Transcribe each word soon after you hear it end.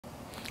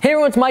Hey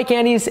everyone, it's Mike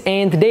Andes,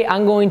 and today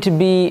I'm going to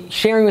be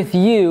sharing with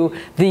you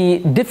the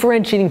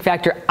differentiating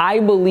factor I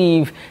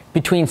believe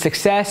between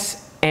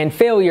success and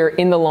failure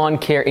in the lawn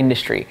care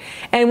industry.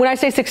 And when I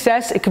say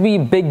success, it could be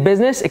big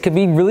business, it could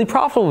be really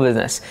profitable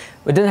business.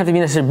 It doesn't have to be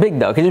necessarily big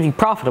though, it could just be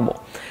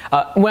profitable.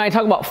 When I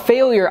talk about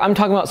failure, I'm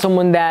talking about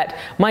someone that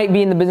might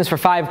be in the business for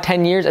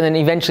 5-10 years and then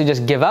eventually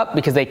just give up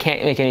because they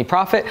can't make any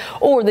profit,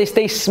 or they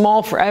stay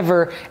small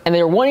forever and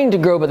they're wanting to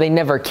grow but they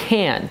never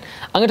can.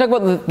 I'm gonna talk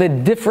about the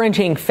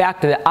differentiating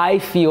factor that I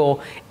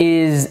feel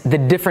is the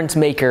difference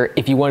maker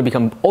if you want to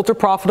become ultra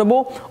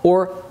profitable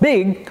or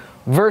big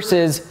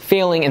versus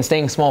failing and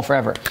staying small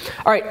forever.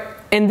 All right,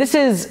 and this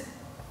is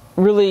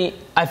really,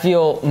 I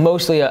feel,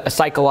 mostly a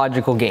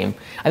psychological game.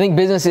 I think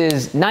business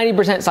is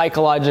 90%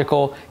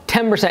 psychological,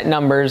 10%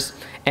 numbers,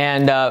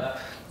 and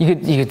you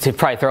could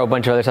probably throw a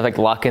bunch of other stuff like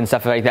luck and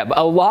stuff like that, but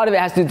a lot of it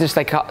has to do with just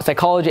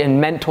psychology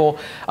and mental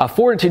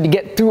fortitude to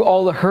get through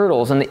all the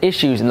hurdles and the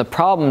issues and the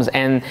problems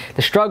and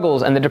the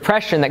struggles and the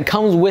depression that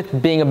comes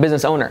with being a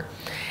business owner.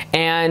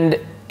 And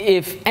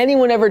if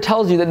anyone ever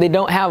tells you that they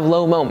don't have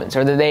low moments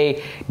or that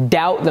they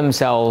doubt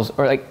themselves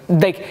or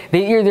they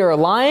either are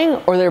lying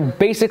or they're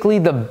basically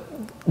the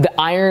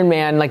Iron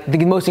Man, like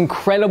the most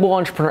incredible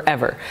entrepreneur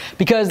ever.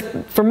 Because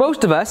for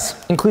most of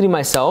us, including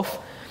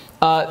myself,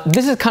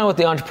 this is kind of what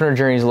the entrepreneur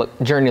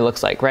journey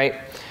looks like, right?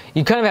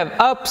 You kind of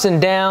have ups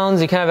and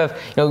downs. You kind of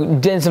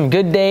have, done some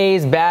good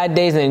days, bad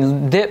days, and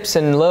then dips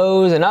and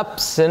lows and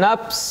ups, and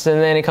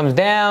then it comes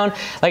down.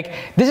 Like,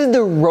 this is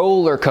the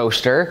roller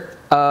coaster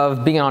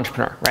of being an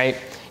entrepreneur, right?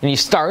 And you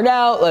start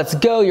out, let's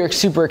go, you're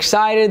super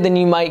excited, then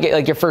you might get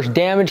like your first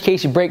damage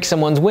case, you break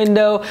someone's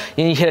window,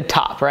 and you hit a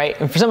top, right?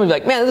 And for some of you,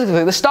 like, man, this is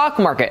like the stock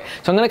market.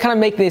 So I'm gonna kind of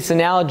make this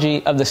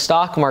analogy of the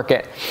stock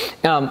market.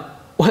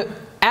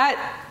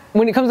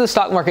 When it comes to the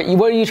stock market,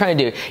 what are you trying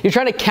to do? You're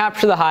trying to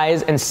capture the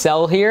highs and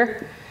sell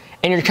here,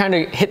 and you're trying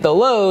to hit the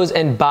lows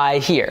and buy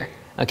here.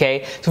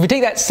 Okay, so if we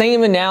take that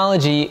same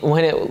analogy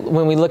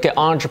when we look at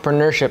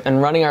entrepreneurship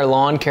and running our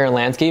lawn care and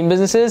landscaping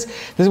businesses,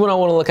 this is what I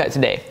want to look at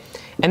today.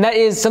 And that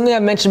is something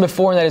I've mentioned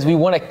before, and that is we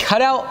want to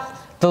cut out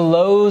the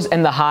lows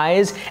and the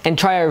highs and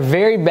try our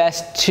very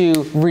best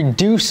to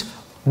reduce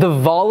the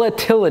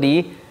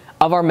volatility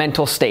of our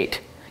mental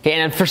state. Okay,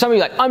 and for some of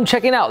you, like, I'm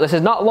checking out. This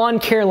is not lawn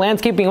care,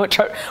 landscaping, what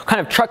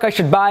kind of truck I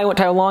should buy, what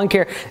type of lawn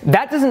care.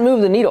 That doesn't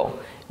move the needle.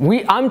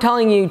 I'm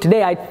telling you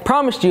today, I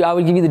promised you I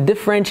would give you the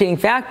differentiating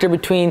factor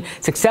between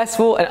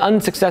successful and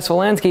unsuccessful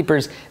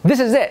landscapers.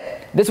 This is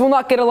it. This will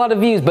not get a lot of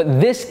views,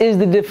 but this is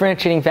the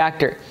differentiating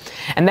factor.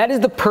 And that is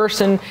the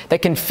person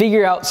that can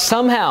figure out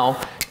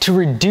somehow to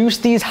reduce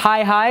these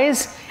high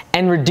highs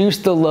and reduce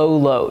the low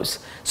lows.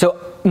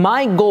 So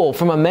my goal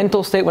from a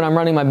mental state when I'm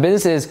running my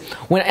business is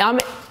when I'm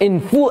in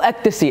full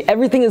ecstasy,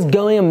 everything is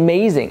going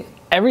amazing.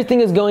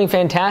 Everything is going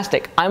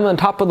fantastic. I'm on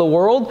top of the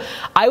world.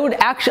 I want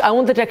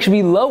that to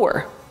actually be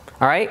lower.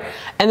 All right,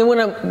 and then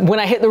when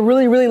I hit the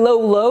really, really low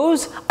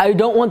lows, I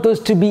don't want those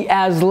to be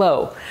as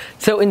low.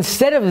 So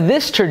instead of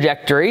this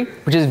trajectory,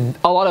 which is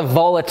a lot of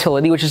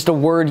volatility, which is the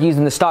word used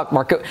in the stock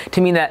market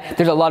to mean that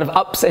there's a lot of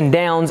ups and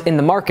downs in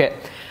the market,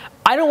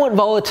 I don't want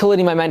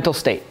volatility in my mental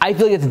state. I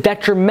feel like it's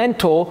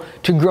detrimental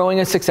to growing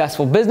a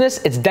successful business.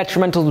 It's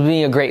detrimental to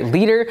being a great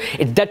leader.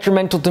 It's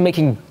detrimental to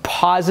making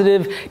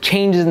positive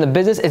changes in the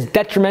business. It's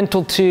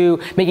detrimental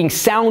to making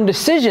sound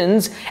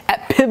decisions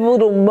at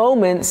pivotal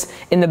moments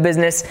in the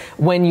business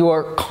when you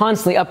are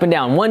constantly up and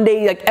down. One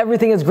day, like,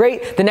 everything is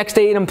great. The next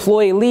day, an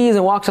employee leaves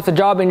and walks off the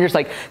job and you're just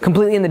like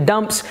completely in the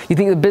dumps. You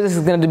think the business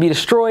is going to be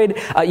destroyed.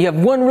 You have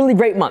one really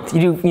great month.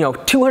 You do,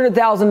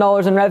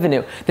 $200,000 in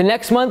revenue. The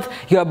next month,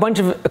 you have a bunch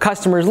of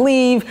customers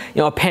leave,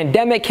 a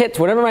pandemic hits,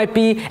 whatever it might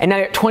be, and now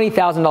you're at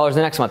 $20,000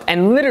 the next month.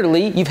 And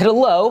literally, you've hit a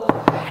low,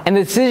 and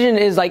the decision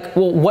is like,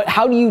 well,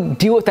 how do you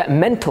deal with that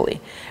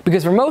mentally?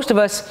 Because for most of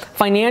us,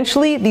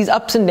 financially, these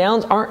ups and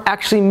downs aren't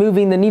actually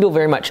moving the needle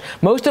very much.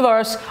 Most of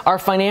us, our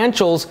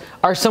financials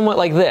are somewhat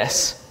like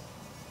this,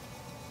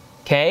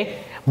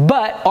 okay?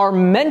 But our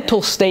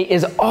mental state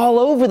is all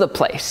over the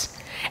place.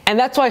 And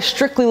that's why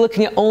strictly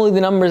looking at only the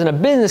numbers in a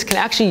business can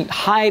actually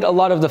hide a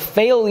lot of the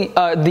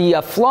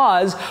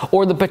flaws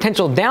or the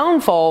potential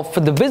downfall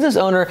for the business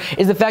owner,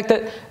 is the fact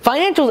that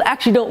financials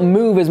actually don't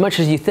move as much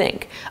as you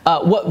think.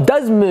 What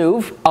does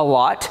move a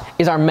lot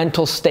is our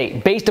mental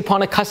state, based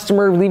upon a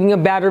customer leaving a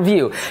bad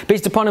review,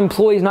 based upon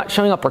employees not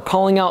showing up or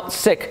calling out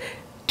sick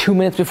 2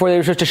 minutes before they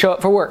were supposed to show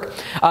up for work.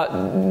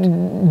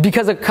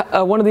 Because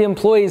one of the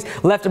employees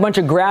left a bunch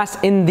of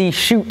grass in the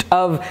chute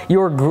of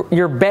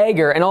your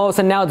bagger, and all of a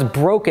sudden now it's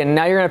broken.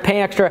 Now you're gonna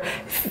pay extra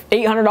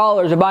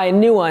 $800 to buy a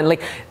new one.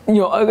 Like,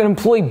 an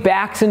employee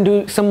backs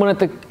into someone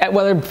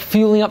while they're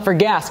fueling up for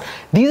gas.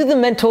 These are the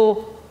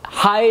mental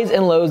highs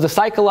and lows, the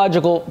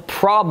psychological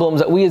problems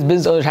that we as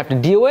business owners have to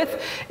deal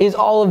with, is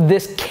all of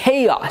this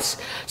chaos.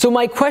 So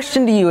my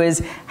question to you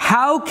is,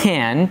 how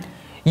can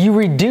you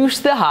reduce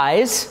the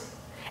highs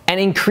and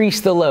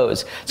increase the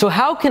lows? So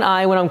how can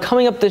I, when I'm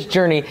coming up this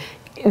journey,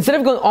 instead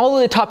of going all the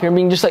way to the top here and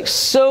being just like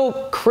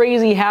so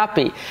crazy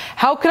happy,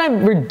 how can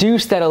I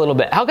reduce that a little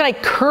bit? How can I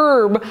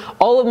curb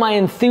all of my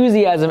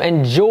enthusiasm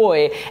and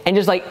joy and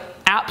just like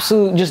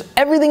absolute, just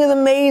everything is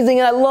amazing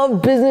and I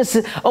love business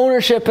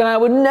ownership and I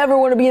would never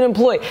want to be an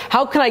employee?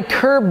 How can I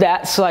curb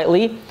that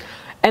slightly?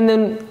 And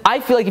then I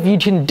feel like if you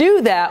can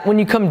do that, when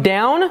you come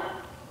down,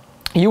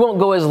 you won't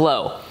go as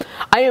low.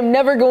 I am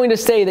never going to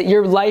say that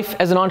your life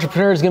as an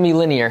entrepreneur is going to be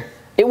linear.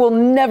 It will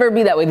never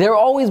be that way. There will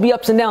always be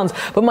ups and downs,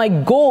 but my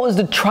goal is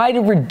to try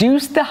to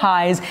reduce the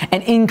highs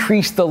and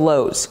increase the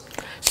lows.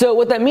 So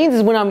what that means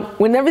is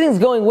when everything's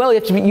going well,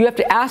 you have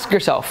to ask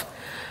yourself,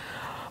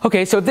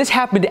 okay, so if this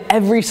happened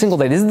every single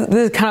day, this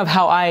is kind of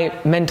how I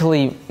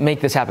mentally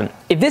make this happen.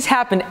 If this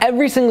happened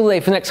every single day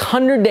for the next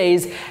 100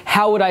 days,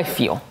 how would I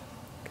feel?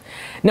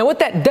 Now what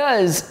that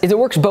does is it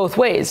works both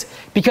ways,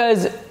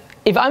 because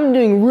if I'm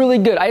doing really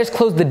good, I just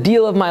closed the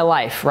deal of my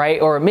life, right?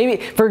 Or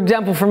maybe, for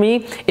example, for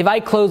me, if I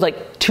close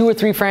like 2 or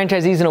 3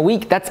 franchisees in a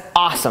week, that's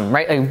awesome,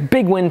 right? A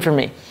big win for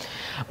me.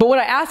 But what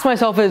I ask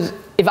myself is,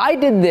 if I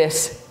did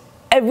this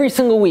every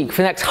single week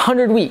for the next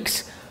 100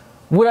 weeks,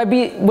 would I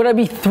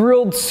be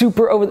thrilled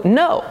super over?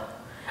 No,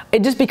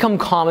 it just become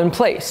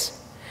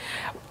commonplace.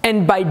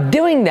 And by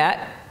doing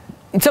that,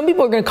 some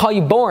people are going to call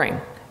you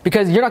boring,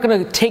 because you're not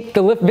going to take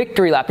the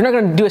victory lap. You're not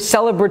going to do a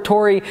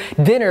celebratory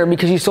dinner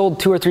because you sold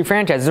 2 or 3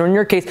 franchises. Or in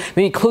your case,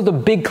 maybe you closed a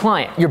big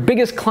client, your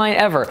biggest client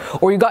ever.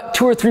 Or you got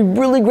 2 or 3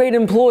 really great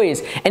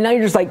employees. And now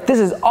you're just like, this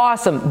is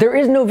awesome. There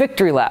is no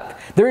victory lap.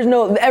 There is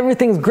no,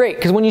 everything's great.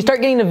 Because when you start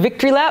getting a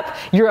victory lap,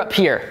 you're up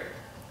here.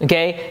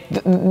 Okay?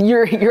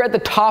 You're at the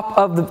top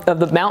of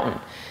the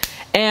mountain.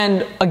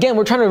 And again,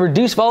 we're trying to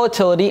reduce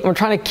volatility. And we're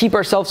trying to keep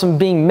ourselves from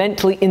being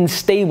mentally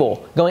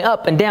unstable, going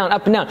up and down,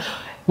 up and down.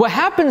 What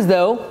happens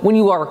though, when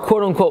you are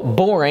quote unquote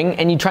boring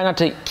and you try not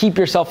to keep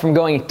yourself from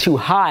going too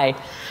high,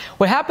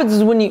 what happens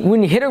is when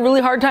you hit a really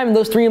hard time and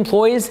those 3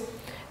 employees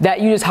that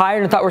you just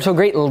hired and thought were so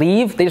great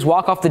leave, they just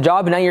walk off the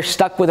job and now you're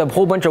stuck with a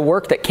whole bunch of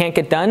work that can't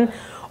get done.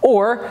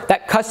 Or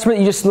that customer that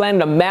you just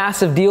landed a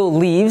massive deal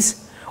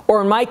leaves.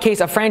 Or in my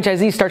case, a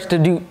franchisee starts to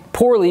do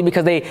poorly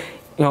because they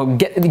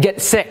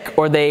get sick,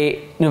 or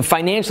they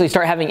financially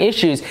start having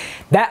issues.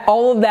 That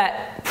all of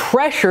that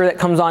pressure that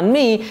comes on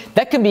me,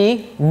 that can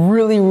be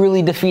really,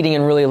 really defeating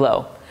and really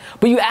low.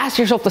 But you ask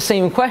yourself the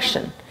same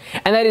question,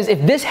 and that is,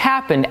 if this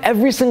happened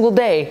every single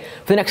day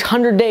for the next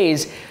 100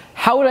 days,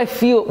 how would I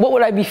feel? What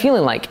would I be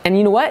feeling like? And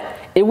you know what?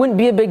 It wouldn't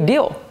be a big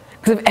deal.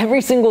 Because if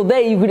every single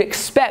day you could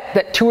expect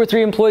that 2 or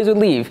 3 employees would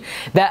leave,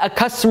 that a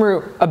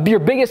customer, your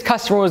biggest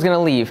customer was going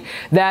to leave,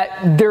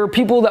 that there are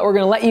people that were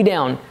going to let you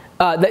down,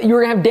 that you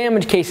were going to have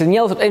damage cases and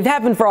yellow. If it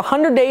happened for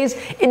 100 days,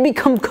 it'd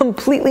become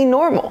completely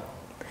normal.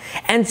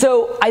 And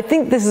so I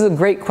think this is a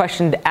great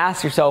question to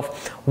ask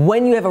yourself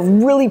when you have a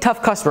really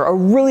tough customer, a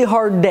really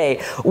hard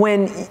day,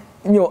 when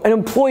an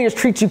employee just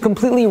treats you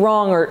completely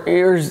wrong, or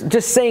is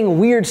just saying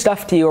weird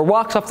stuff to you, or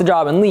walks off the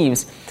job and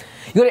leaves.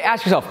 You got to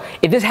ask yourself,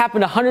 if this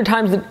happened 100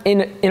 times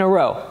in a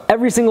row,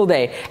 every single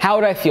day, how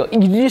would I feel? You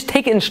just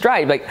take it in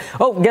stride. Like,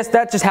 oh, guess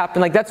that just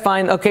happened. Like, that's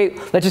fine. Okay,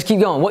 let's just keep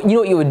going. What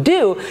you would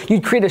do?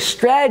 You'd create a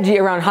strategy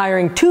around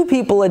hiring 2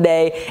 people a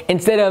day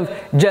instead of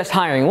just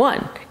hiring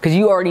 1, because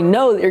you already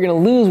know that you're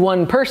going to lose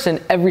 1 person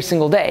every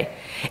single day.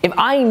 If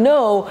I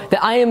know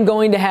that I am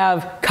going to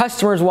have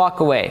customers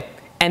walk away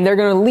and they're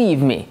going to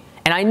leave me,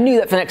 and I knew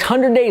that for the next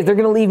 100 days, they're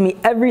going to leave me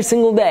every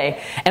single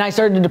day, and I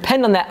started to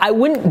depend on that, I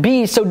wouldn't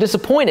be so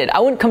disappointed. I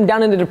wouldn't come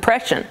down into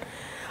depression.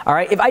 All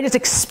right? If I just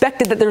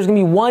expected that there was going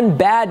to be 1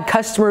 bad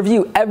customer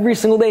review every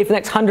single day for the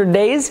next 100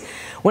 days,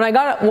 when I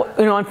got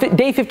it, on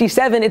day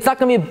 57, it's not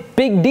going to be a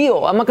big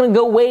deal. I'm not going to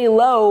go way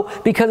low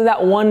because of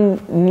that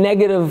 1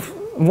 negative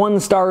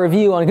 1-star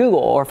review on Google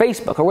or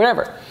Facebook or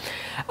whatever.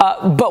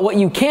 But what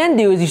you can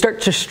do is you start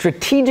to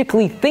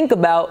strategically think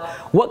about,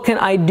 what can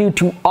I do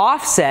to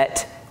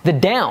offset the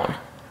down,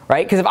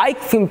 right? Because if I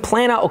can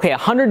plan out, okay,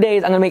 100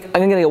 days, I'm gonna get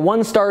a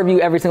 1-star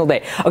review every single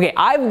day. Okay,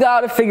 I've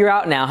got to figure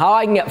out now how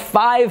I can get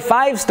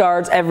 5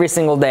 stars every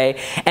single day,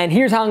 and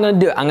here's how I'm gonna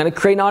do it. I'm gonna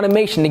create an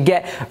automation to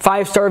get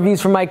 5-star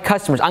reviews from my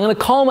customers. I'm gonna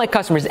call my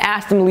customers and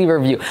ask them to leave a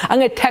review. I'm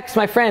gonna text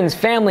my friends,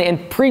 family,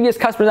 and previous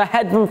customers I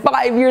had from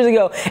 5 years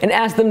ago and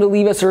ask them to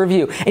leave us a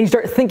review. And you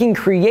start thinking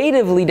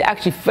creatively to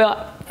actually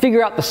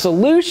figure out the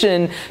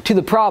solution to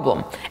the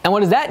problem. And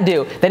what does that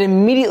do? That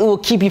immediately will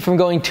keep you from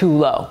going too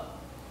low.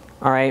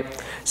 All right.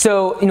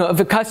 So, if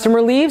a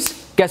customer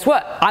leaves, guess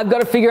what? I've got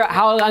to figure out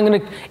how I'm going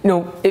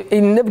to,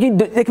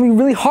 it can be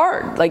really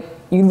hard. Like,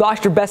 you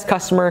lost your best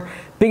customer,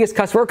 biggest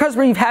customer, or a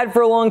customer you've had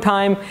for a long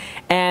time,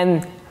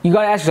 and you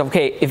got to ask yourself,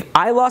 okay, if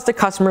I lost a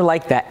customer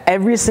like that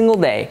every single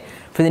day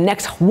for the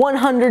next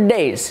 100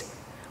 days,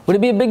 would it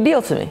be a big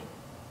deal to me?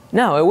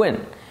 No, it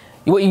wouldn't.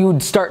 What you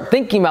would start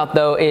thinking about,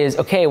 though, is,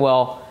 okay,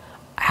 well,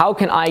 how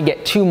can I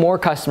get 2 more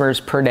customers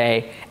per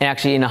day, and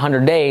actually in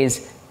 100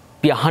 days,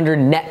 be 100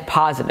 net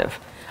positive?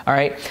 All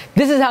right.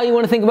 This is how you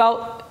want to think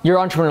about your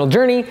entrepreneurial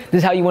journey. This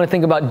is how you want to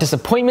think about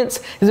disappointments.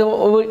 This is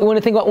what you want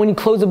to think about when you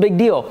close a big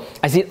deal.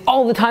 I see it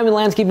all the time in the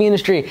landscaping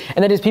industry,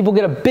 and that is people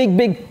get a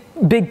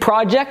big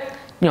project,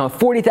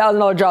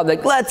 $40,000 job.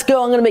 Like, let's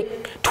go, I'm gonna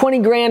make 20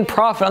 grand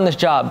profit on this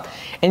job.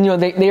 And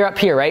they're up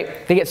here,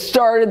 right? They get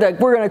started, like,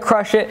 we're gonna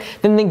crush it.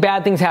 Then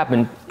bad things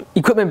happen.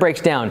 Equipment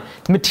breaks down.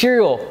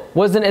 Material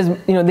wasn't as,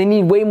 they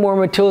need way more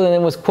material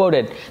than was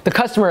quoted. The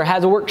customer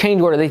has a work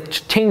change order. They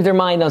change their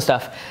mind on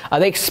stuff.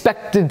 They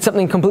expected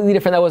something completely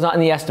different that was not in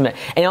the estimate.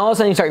 And all of a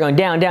sudden you start going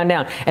down, down,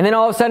 down. And then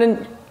all of a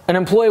sudden, an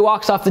employee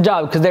walks off the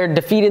job because they're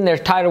defeated and they're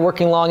tired of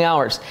working long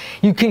hours.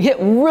 You can hit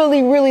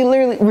really, really,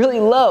 really, really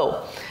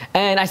low.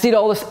 And I see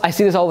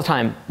this all the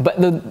time. But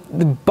the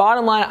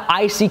bottom line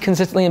I see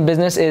consistently in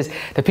business is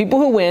the people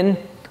who win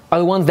are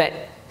the ones that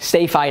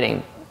stay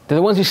fighting. They're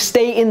the ones who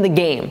stay in the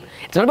game.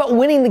 It's not about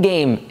winning the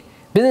game.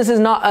 Business is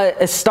not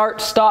a start,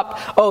 stop.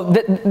 Oh,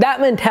 that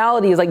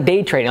mentality is like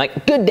day trading.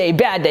 Like good day,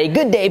 bad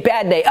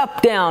day,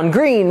 up, down,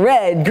 green,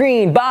 red,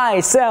 green, buy,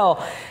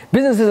 sell.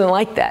 Business isn't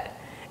like that.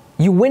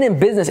 You win in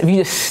business if you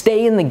just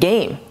stay in the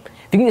game.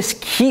 If you can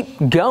just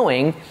keep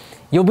going,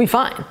 you'll be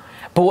fine.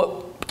 But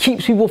what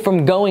keeps people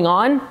from going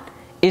on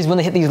is when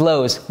they hit these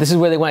lows. This is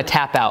where they want to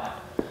tap out.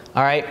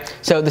 All right?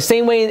 So the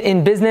same way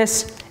in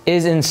business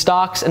is in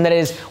stocks, and that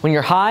is when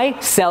you're high,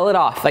 sell it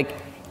off. Like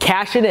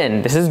cash it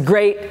in. This is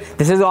great.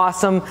 This is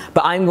awesome,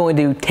 but I'm going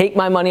to take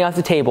my money off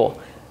the table.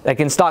 Like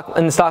in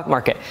the stock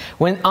market.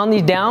 When on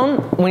the down,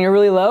 when you're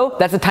really low,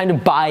 that's the time to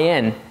buy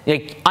in.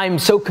 Like, I'm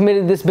so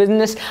committed to this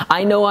business.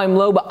 I know I'm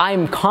low, but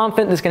I'm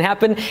confident this can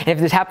happen. And if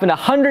this happened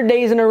 100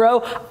 days in a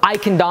row, I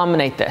can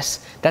dominate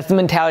this. That's the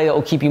mentality that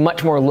will keep you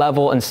much more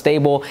level and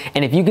stable.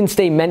 And if you can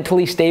stay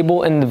mentally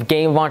stable in the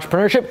game of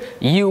entrepreneurship,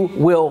 you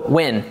will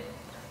win.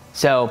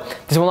 So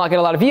this will not get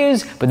a lot of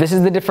views, but this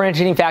is the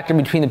differentiating factor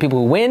between the people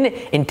who win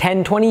in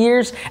 10, 20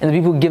 years and the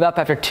people who give up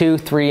after 2,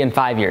 3, and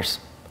 5 years.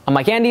 I'm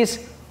Mike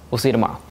Andes. We'll see you tomorrow.